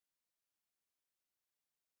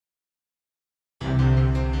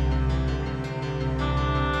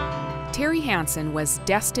Terry Hanson was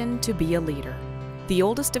destined to be a leader. The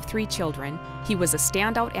oldest of 3 children, he was a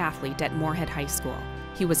standout athlete at Moorhead High School.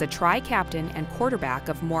 He was a tri-captain and quarterback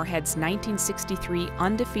of Moorhead's 1963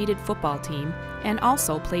 undefeated football team and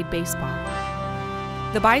also played baseball.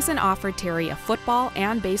 The Bison offered Terry a football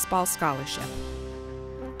and baseball scholarship.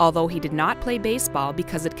 Although he did not play baseball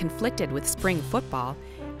because it conflicted with spring football,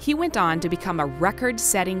 he went on to become a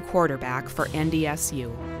record-setting quarterback for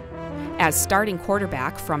NDSU. As starting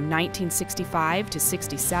quarterback from 1965 to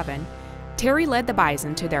 67, Terry led the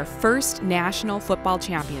Bison to their first National Football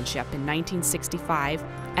Championship in 1965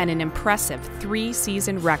 and an impressive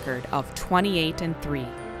 3-season record of 28-3.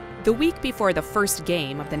 The week before the first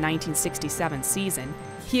game of the 1967 season,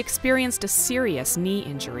 he experienced a serious knee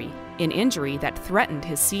injury, an injury that threatened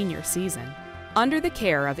his senior season. Under the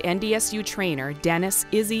care of NDSU trainer Dennis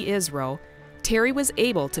 "Izzy" Isrow, Terry was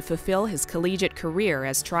able to fulfill his collegiate career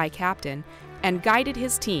as tri-captain and guided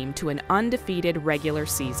his team to an undefeated regular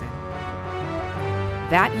season.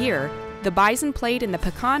 That year, the Bison played in the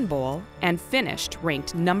Pecan Bowl and finished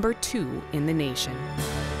ranked number 2 in the nation.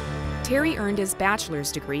 Terry earned his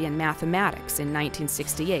bachelor's degree in mathematics in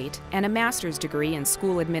 1968 and a master's degree in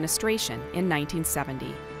school administration in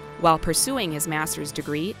 1970. While pursuing his master's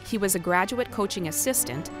degree, he was a graduate coaching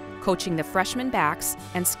assistant, coaching the freshman backs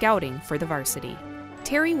and scouting for the varsity.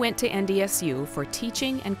 Terry went to NDSU for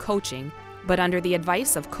teaching and coaching, but under the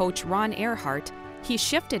advice of Coach Ron Earhart, he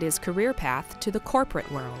shifted his career path to the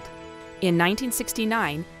corporate world. In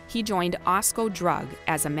 1969, he joined Osco Drug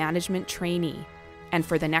as a management trainee, and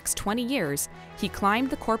for the next 20 years, he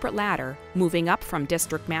climbed the corporate ladder, moving up from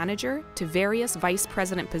district manager to various vice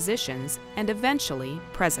president positions and eventually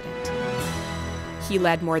president. He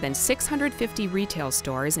led more than 650 retail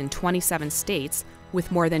stores in 27 states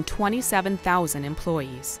with more than 27,000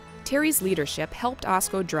 employees. Terry's leadership helped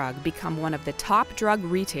Osco Drug become one of the top drug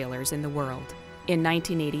retailers in the world. In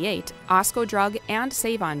 1988, Osco Drug and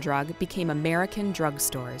Sav-on Drug became American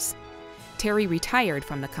Drugstores. Terry retired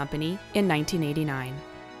from the company in 1989.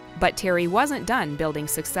 But Terry wasn't done building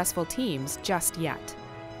successful teams just yet.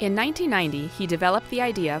 In 1990, he developed the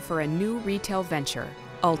idea for a new retail venture,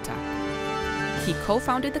 ULTA. He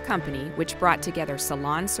co-founded the company, which brought together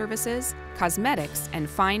salon services, cosmetics, and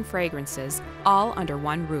fine fragrances, all under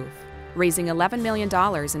one roof. Raising $11 million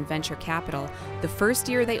in venture capital, the first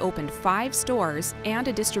year they opened 5 stores and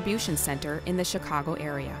a distribution center in the Chicago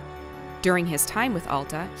area. During his time with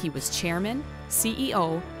ULTA, he was chairman,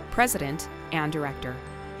 CEO, president, and director.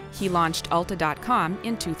 He launched ULTA.com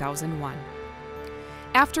in 2001.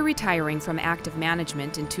 After retiring from active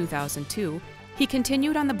management in 2002, he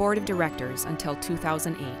continued on the board of directors until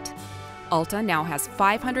 2008. ULTA now has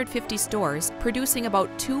 550 stores producing about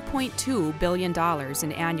 $2.2 billion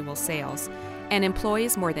in annual sales and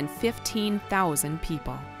employs more than 15,000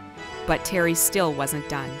 people. But Terry still wasn't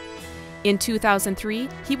done. In 2003,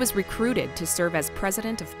 he was recruited to serve as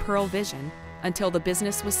president of Pearle Vision until the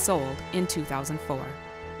business was sold in 2004.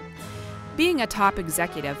 Being a top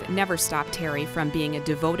executive never stopped Terry from being a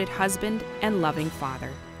devoted husband and loving father.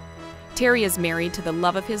 Terry is married to the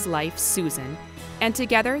love of his life, Susan, and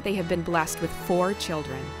together they have been blessed with 4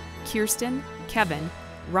 children, Kirsten, Kevin,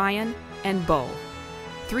 Ryan, and Bo,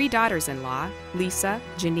 3 daughters-in-law, Lisa,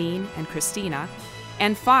 Janine, and Christina,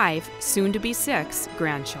 and 5, soon-to-be 6,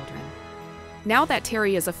 grandchildren. Now that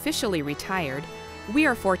Terry is officially retired, we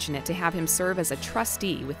are fortunate to have him serve as a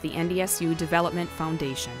trustee with the NDSU Development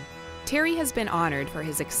Foundation. Terry has been honored for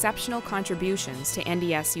his exceptional contributions to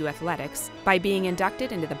NDSU athletics by being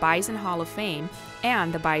inducted into the Bison Hall of Fame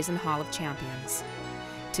and the Bison Hall of Champions.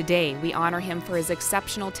 Today, we honor him for his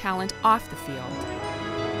exceptional talent off the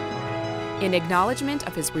field. In acknowledgement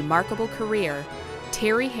of his remarkable career,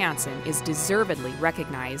 Terry Hanson is deservedly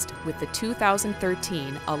recognized with the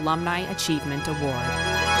 2013 Alumni Achievement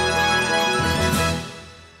Award.